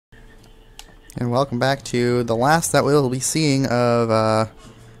And welcome back to the last that we'll be seeing of,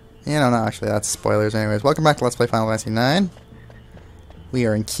 no, actually, that's spoilers anyways. Welcome back to Let's Play Final Fantasy IX. We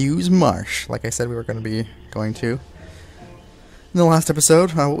are in Q's Marsh, like I said we were going to be going to. In the last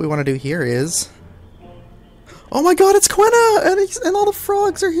episode, what we want to do here is... Oh my god, it's Quina! And all the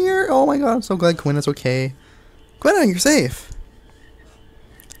frogs are here! Oh my god, I'm so glad Quina's okay. Quina, you're safe!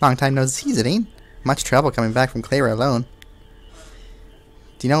 Long time no see, Zidane. Much trouble coming back from Clara alone.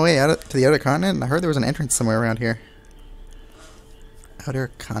 Do you know a way out to the outer continent? I heard there was an entrance somewhere around here. Outer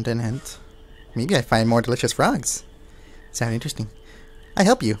continent? Maybe I find more delicious frogs. Sound interesting. I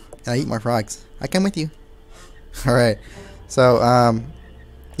help you, and I eat more frogs. I come with you. Alright. So,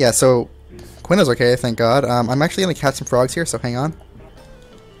 yeah, so Quina's okay, thank God. I'm actually gonna catch some frogs here, so hang on.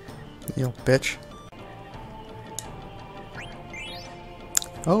 You little bitch.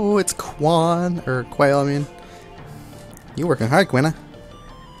 Oh, it's Quail, I mean. You working hard, Quina.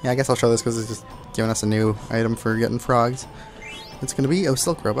 Yeah, I guess I'll show this because it's just giving us a new item for getting frogs. It's going to be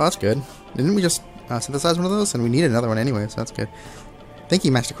silk rope. Oh, that's good. Didn't we just synthesize one of those? And we need another one anyway, so that's good. Thank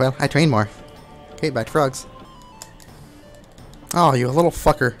you, Master Quail. I train more. Okay, back to frogs. Oh, you little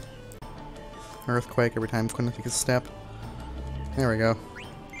fucker. Earthquake every time Quinn takes a step. There we go.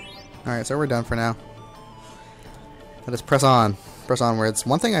 Alright, so we're done for now. Let us press on. Press onwards.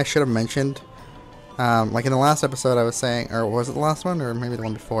 One thing I should have mentioned... like in the last episode I was saying, or was it the last one, or maybe the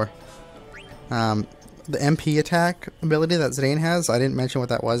one before? The MP attack ability that Zidane has, I didn't mention what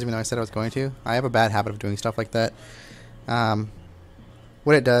that was even though I said I was going to. I have a bad habit of doing stuff like that.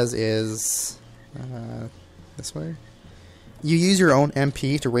 What it does is, this way. You use your own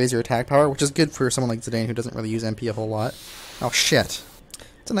MP to raise your attack power, which is good for someone like Zidane who doesn't really use MP a whole lot. Oh shit.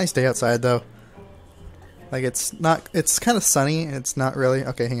 It's a nice day outside though. Like it's kind of sunny, it's not really,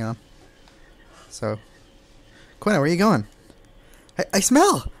 okay hang on. So, Quina, where are you going? I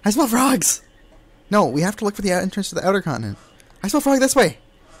smell frogs! No, we have to look for the entrance to the outer continent. I smell frog this way!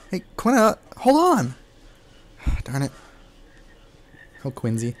 Hey, Quina, hold on! Darn it. Oh,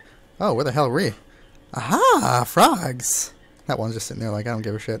 Quincy. Oh, where the hell are we? Aha! Frogs! That one's just sitting there like, I don't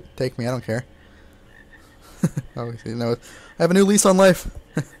give a shit. Take me, I don't care. Oh, you know, I have a new lease on life.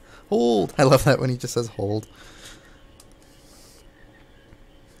 Hold! I love that when he just says hold.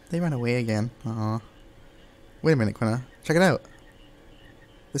 They ran away again. Aw. Wait a minute, Quina. Check it out.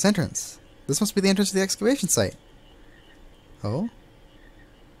 This entrance. This must be the entrance to the excavation site. Oh?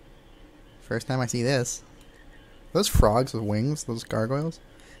 First time I see this. Those frogs with wings, those gargoyles.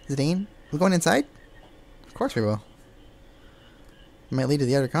 Zidane, we're going inside? Of course we will. It might lead to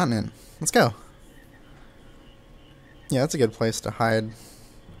the other continent. Let's go. Yeah, that's a good place to hide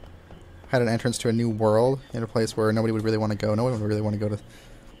an entrance to a new world in a place where nobody would really want to go. No one would really want to go to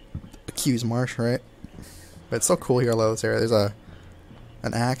Q's Marsh, right? But it's so cool here, although this area. There's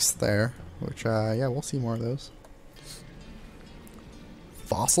an axe there, which, yeah, we'll see more of those.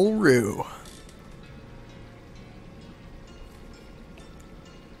 Fossil Rue.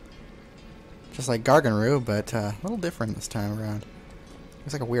 Just like Garganroo, but a little different this time around.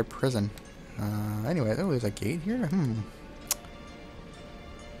 It's like a weird prison. Anyway, oh, there's a gate here?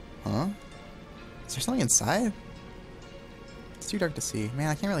 Huh? Is there something inside? It's too dark to see. Man,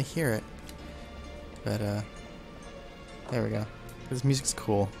 I can't really hear it. But, there we go. This music's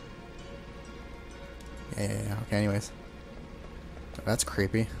cool. Yeah. Okay, anyways. That's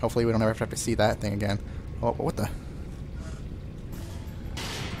creepy. Hopefully we don't ever have to see that thing again. Oh, what the?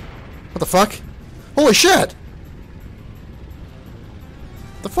 What the fuck? Holy shit!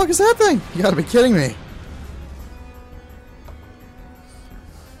 The fuck is that thing? You gotta be kidding me.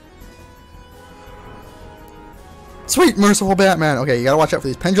 Sweet, merciful Batman. Okay, you gotta watch out for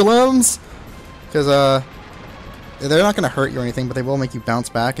these pendulums. Because, they're not gonna hurt you or anything, but they will make you bounce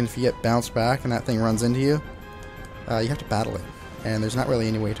back. And if you get bounced back and that thing runs into you, you have to battle it. And there's not really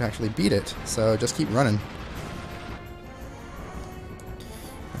any way to actually beat it. So just keep running.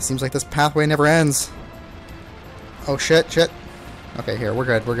 It seems like this pathway never ends. Oh, shit. Okay, here, we're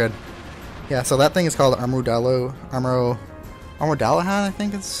good. Yeah, so that thing is called Armadillo, Armadillohan, I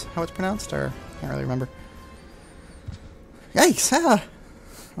think is how it's pronounced, or I can't really remember. Yikes! Ah!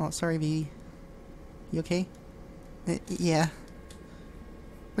 Oh, sorry, V. You okay? Yeah.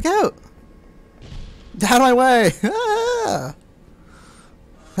 Look out! Out of my way! Ah!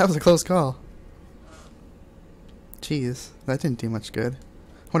 That was a close call. Jeez, that didn't do much good. I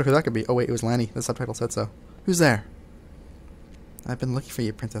wonder who that could be. Oh wait, it was Lanny. The subtitle said so. Who's there? I've been looking for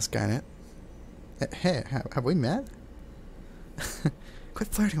you, Princess Skynet. Hey, have we met? Quit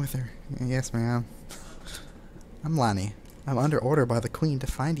flirting with her. Yes, ma'am. I'm Lanny. I'm under order by the Queen to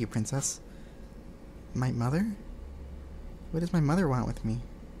find you, Princess. My mother? What does my mother want with me?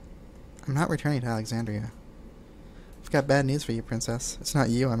 I'm not returning to Alexandria. I've got bad news for you, Princess. It's not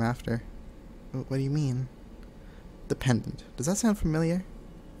you I'm after. What do you mean? The pendant. Does that sound familiar?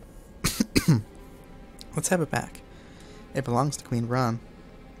 Let's have it back. It belongs to Queen Ron.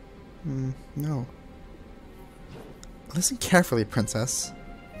 No. Listen carefully, Princess.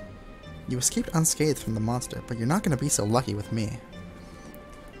 You escaped unscathed from the monster, but you're not going to be so lucky with me.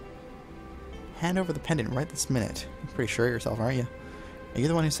 Hand over the pendant right this minute. You're pretty sure of yourself, aren't you? Are you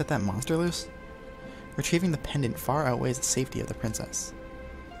the one who set that monster loose? Retrieving the pendant far outweighs the safety of the princess.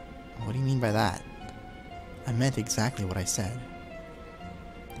 What do you mean by that? I meant exactly what I said.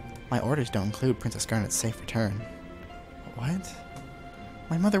 My orders don't include Princess Garnet's safe return. What?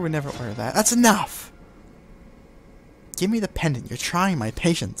 My mother would never order that. That's enough! Give me the pendant. You're trying my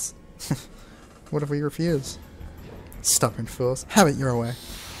patience. What if we refuse? Stubborn fools. Have it your way.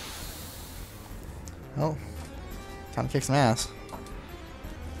 Oh. Time to kick some ass.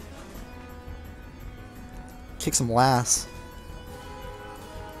 Kick some lass.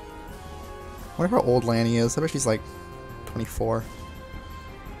 I wonder how old Lanny is. I bet she's like 24.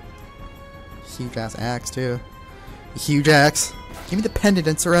 Huge ass axe too. Huge axe. Give me the pendant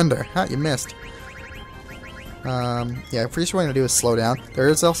and surrender. Ha, you missed. Yeah, pretty sure what I'm gonna do is slow down. There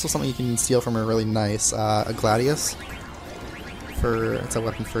is also something you can steal from her really nice. A laggiest. It's a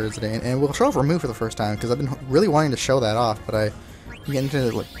weapon for Zidane. And we'll show off remove for the first time, because I've been really wanting to show that off, but I'm getting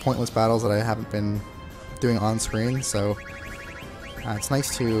into like pointless battles that I haven't been doing on screen, so it's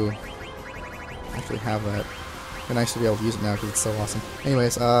nice to actually have that. It's nice to be able to use it now because it's so awesome.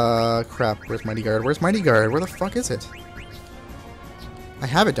 Anyways, crap, where's Mighty Guard? Where's Mighty Guard? Where the fuck is it? I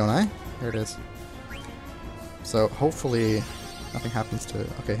have it, don't I? There it is. So, hopefully, nothing happens to...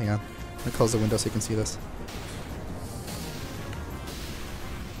 Okay, hang on. I'm gonna close the window so you can see this.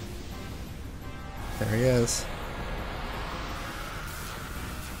 There he is.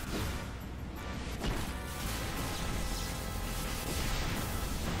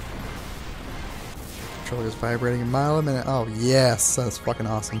 Controller's vibrating a mile a minute. Oh, yes! That's fucking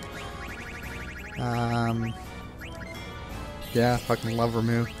awesome. Yeah, fucking love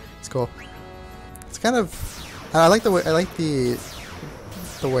remove. It's cool. It's kind of... I like the way... I like the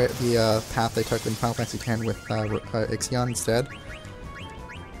path they took in Final Fantasy X with Ixion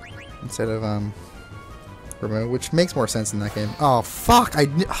instead of remove, which makes more sense in that game. Oh fuck! Fuck,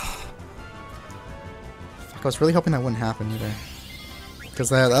 I was really hoping that wouldn't happen either, because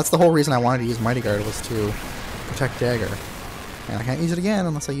that's the whole reason I wanted to use Mighty Guard, was to protect Dagger, and I can't use it again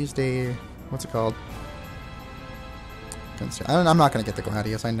unless I used a... what's it called? I'm not gonna get the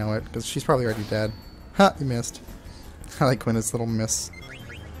Gladius, I know it, because she's probably already dead. Ha! You missed. I like Quinna's little miss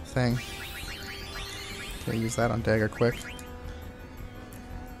thing. Okay, use that on Dagger quick.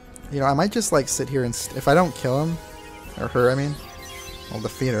 You know, I might just like sit here and if I don't kill him, or her, I mean, I'll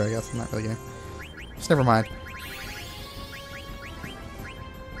defeat her. I guess I'm not really gonna. Just never mind.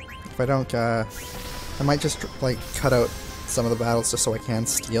 If I don't, I might just like cut out some of the battles just so I can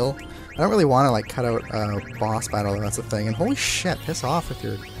steal. I don't really want to like cut out a boss battle. That's the thing. And holy shit, piss off with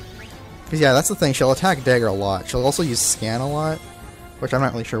your. Because yeah, that's the thing. She'll attack Dagger a lot. She'll also use Scan a lot, which I'm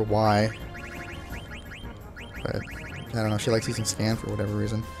not really sure why. But I don't know. She likes using Scan for whatever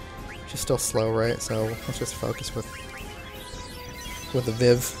reason. She's still slow, right? So let's just focus with the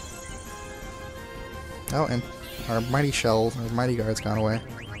Viv. Oh, and our Mighty Shell, our Mighty Guard's gone away.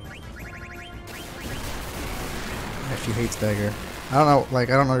 Yeah, she hates Dagger. I don't know, like,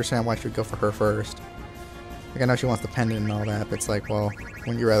 I don't understand why she would go for her first. Like, I know she wants the pendant and all that, but it's like, well,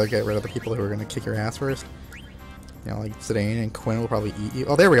 wouldn't you rather get rid of the people who are gonna kick your ass first? You know, like Zidane and Quinn will probably eat you.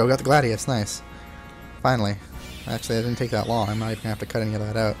 Oh, there we go, got the Gladius, nice. Finally. Actually, it didn't take that long. I'm not even gonna have to cut any of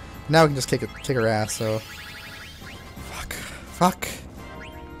that out. Now we can just kick her ass, so... Fuck.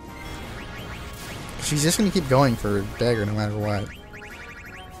 She's just gonna keep going for Dagger no matter what.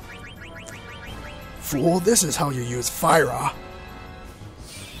 Fool, this is how you use Fyra!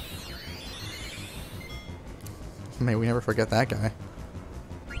 May we never forget that guy.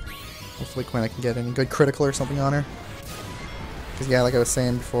 Hopefully Quinn can get any good critical or something on her. Because yeah, like I was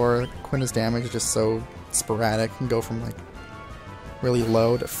saying before, Quinna's damage is just so sporadic. Can go from like really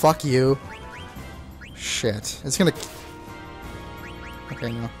low to fuck you. Shit. It's gonna...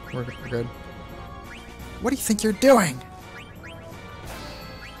 Okay, no. We're good. What do you think you're doing?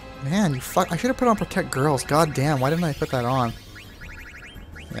 Man, you fuck... I should have put on Protect Girls. God damn, why didn't I put that on?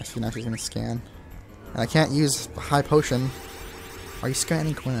 Yeah, see, now she's gonna scan. And I can't use High Potion. Are you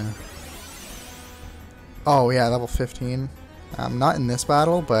scanning Quinna? Oh yeah, level 15. Not in this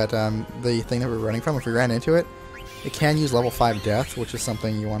battle, but the thing that we're running from, if we ran into it, it can use level 5 Death, which is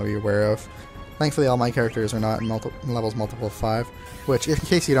something you want to be aware of. Thankfully, all my characters are not in levels multiple of 5, which, in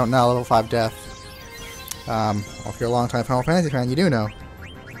case you don't know, level 5 death, well, if you're a long-time Final Fantasy fan, you do know.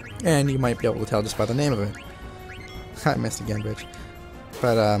 And you might be able to tell just by the name of it. I missed again, bitch.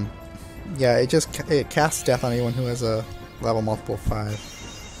 But, yeah, it casts death on anyone who has a level multiple of 5.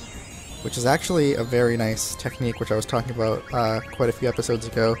 Which is actually a very nice technique, which I was talking about quite a few episodes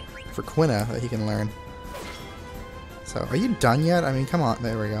ago for Quina that he can learn. So, are you done yet? I mean, come on.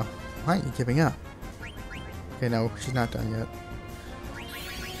 There we go. Why aren't you giving up? Okay, no, she's not done yet.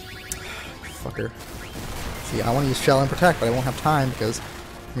 Fucker. See, I want to use Shell and Protect, but I won't have time because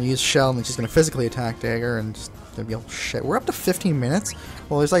I'm going to use Shell and then she's going to physically attack Dagger and just going to be all shit. We're up to 15 minutes?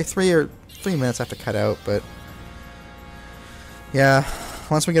 Well, there's like 3 minutes I have to cut out, but... Yeah,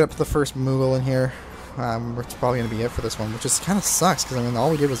 once we get up to the first Moogle in here, it's probably going to be it for this one, which just kind of sucks because, I mean,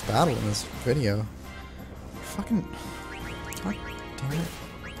 all we did was battle in this video. Fucking... God damn it.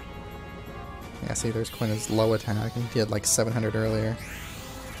 Yeah, see, there's Quina's low attack. I think he had like 700 earlier.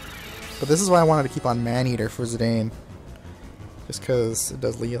 But this is why I wanted to keep on Maneater for Zidane. Just because it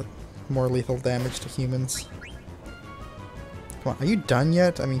does more lethal damage to humans. Come on, are you done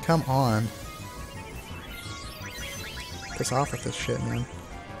yet? I mean, come on. Piss off with this shit, man.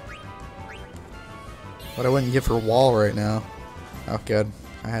 What I wouldn't give for wall right now. Oh, good.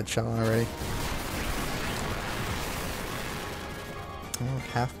 I had shot on already. Oh,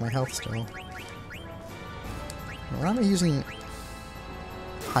 half my health still. Why am I using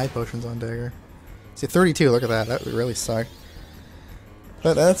high potions on Dagger? See, 32, look at that. That would really suck.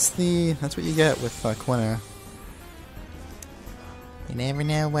 But that's what you get with Quina. You never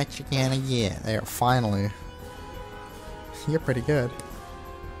know what you're gonna get. There, finally. You're pretty good.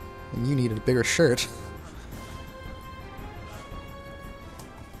 And you needed a bigger shirt.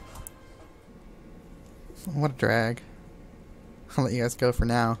 What a drag. I'll let you guys go for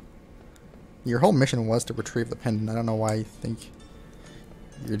now. Your whole mission was to retrieve the pendant. I don't know why you think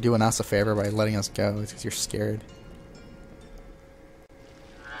you're doing us a favor by letting us go. It's because you're scared.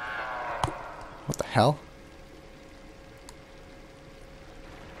 What the hell?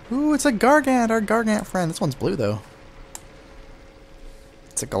 Ooh, it's a Gargant! Our Gargant friend. This one's blue, though.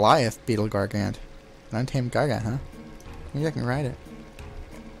 It's a Goliath Beetle Gargant. An untamed Gargant, huh? Maybe I can ride it.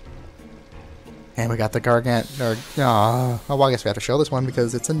 And we got the Gargant. Oh, well, I guess we have to show this one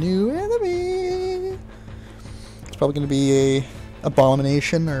because it's a new enemy. It's probably going to be a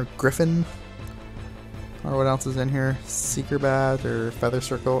Abomination or Griffin. Or what else is in here? Seeker Bat or Feather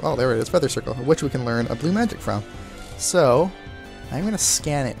Circle. Oh, there it is. Feather Circle, which we can learn a blue magic from. So, I'm going to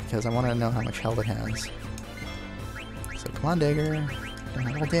scan it because I want to know how much health it has. So, come on, Dagger. Don't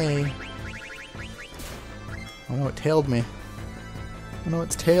have all day. Oh no, it tailed me. Oh no,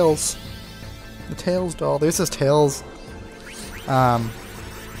 it's Tails. The Tails doll. There's this Tails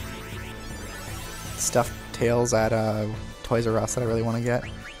stuffed Tails at Toys R Us that I really want to get.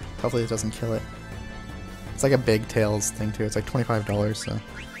 Hopefully it doesn't kill it. It's like a big Tails thing too. It's like $25, so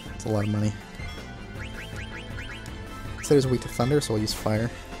it's a lot of money. It said it was weak to thunder, so we'll use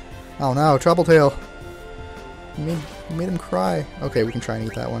fire. Oh no, Trouble Tail! You made him cry. Okay, we can try and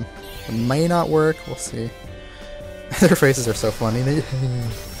eat that one. It may not work. We'll see. Their faces are so funny.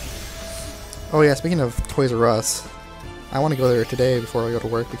 Oh yeah, speaking of Toys R Us, I want to go there today before I go to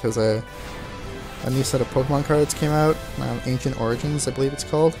work because a new set of Pokemon cards came out, Ancient Origins I believe it's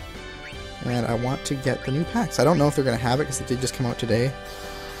called, and I want to get the new packs. I don't know if they're going to have it because it did just come out today,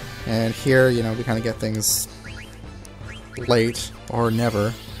 and here, you know, we kind of get things late or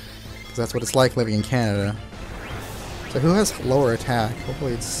never, because that's what it's like living in Canada. So who has lower attack?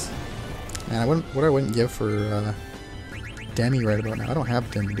 Hopefully it's... Man, what I wouldn't give for Demi right about now. I don't have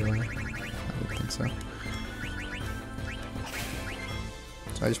Demi, do I? I don't think so.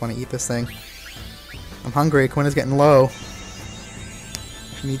 So I just want to eat this thing. I'm hungry. Quina's getting low.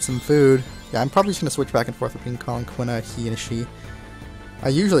 She needs some food. Yeah, I'm probably just going to switch back and forth between calling Quina a he and a she. I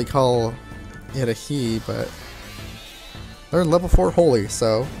usually call it a he, but they're level 4 holy,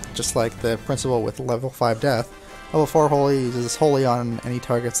 so just like the principle with level 5 death, level 4 holy uses holy on any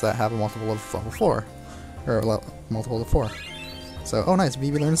targets that have a multiple of level 4. Or multiple of 4. So, oh nice,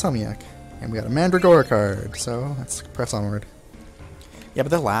 BB learned Insomniac. And we got a Mandragora card, so let's press onward. Yeah, but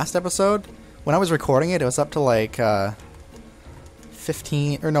the last episode, when I was recording it, it was up to like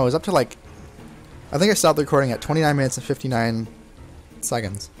 15, or no, it was up to like, I think I stopped the recording at 29 minutes and 59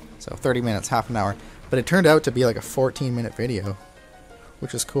 seconds. So 30 minutes, half an hour. But it turned out to be like a 14-minute video,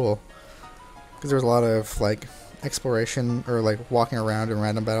 which is cool. Because there was a lot of like exploration or like walking around in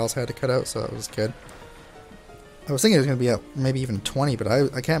random battles I had to cut out, so that was good. I was thinking it was going to be maybe even 20, but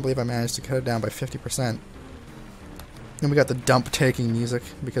I can't believe I managed to cut it down by 50%. And we got the dump taking music,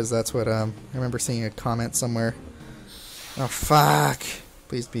 because that's what, I remember seeing a comment somewhere. Oh, fuck!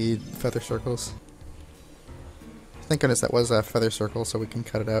 Please be feather circles. Thank goodness that was a feather circle, so we can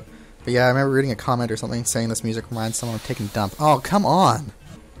cut it out. But yeah, I remember reading a comment or something saying this music reminds someone of taking dump. Oh, come on!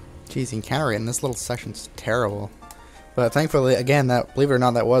 Jeez, encounter rate in this little section's terrible. But thankfully, again, that, believe it or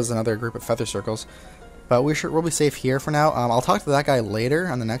not, that was another group of feather circles. But we'll be safe here for now. I'll talk to that guy later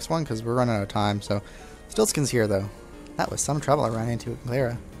on the next one, because we're running out of time, so... Stiltskin's here, though. That was some trouble I ran into with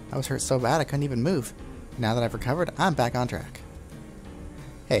Clara. I was hurt so bad I couldn't even move. Now that I've recovered, I'm back on track.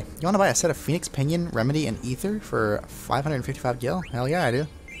 Hey, you want to buy a set of Phoenix Pinion, Remedy, and Ether for 555 gil? Hell yeah, I do.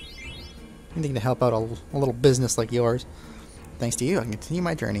 Anything to help out a little business like yours. Thanks to you, I can continue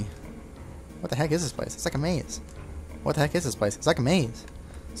my journey. What the heck is this place? It's like a maze. What the heck is this place? It's like a maze.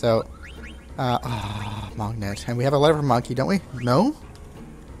 So, Mognet. And we have a letter from Monkey, don't we? No?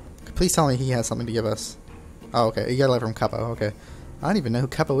 Please tell me he has something to give us. Oh, okay. You got a letter from Kupo. Okay. I don't even know who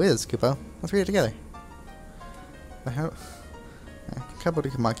Kupo is, Kupo. Let's read it together. Kupo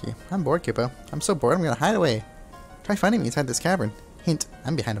to Monkey. I'm bored, Kupo. I'm so bored I'm gonna hide away. Try finding me inside this cavern. Hint,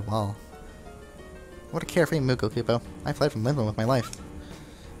 I'm behind a wall. What a carefree Muko, Kupo. I fled from Limbo with my life.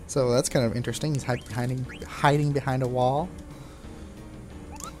 So that's kind of interesting. He's hiding behind a wall.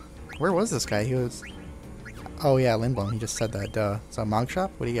 Where was this guy? He was... Oh yeah, Lindblom. He just said that, duh. So, Mog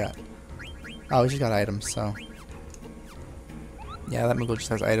Shop? What do you got? Oh, he just got items, so... Yeah, that Moogle just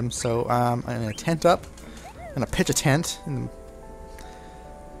has items. So, I'm gonna tent up. I'm gonna pitch a tent. And...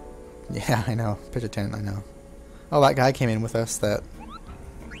 Yeah, I know. Pitch a tent, I know. Oh, that guy came in with us, that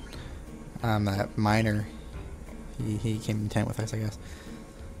miner. He came in tent with us, I guess.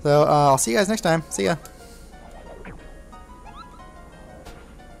 So, I'll see you guys next time. See ya.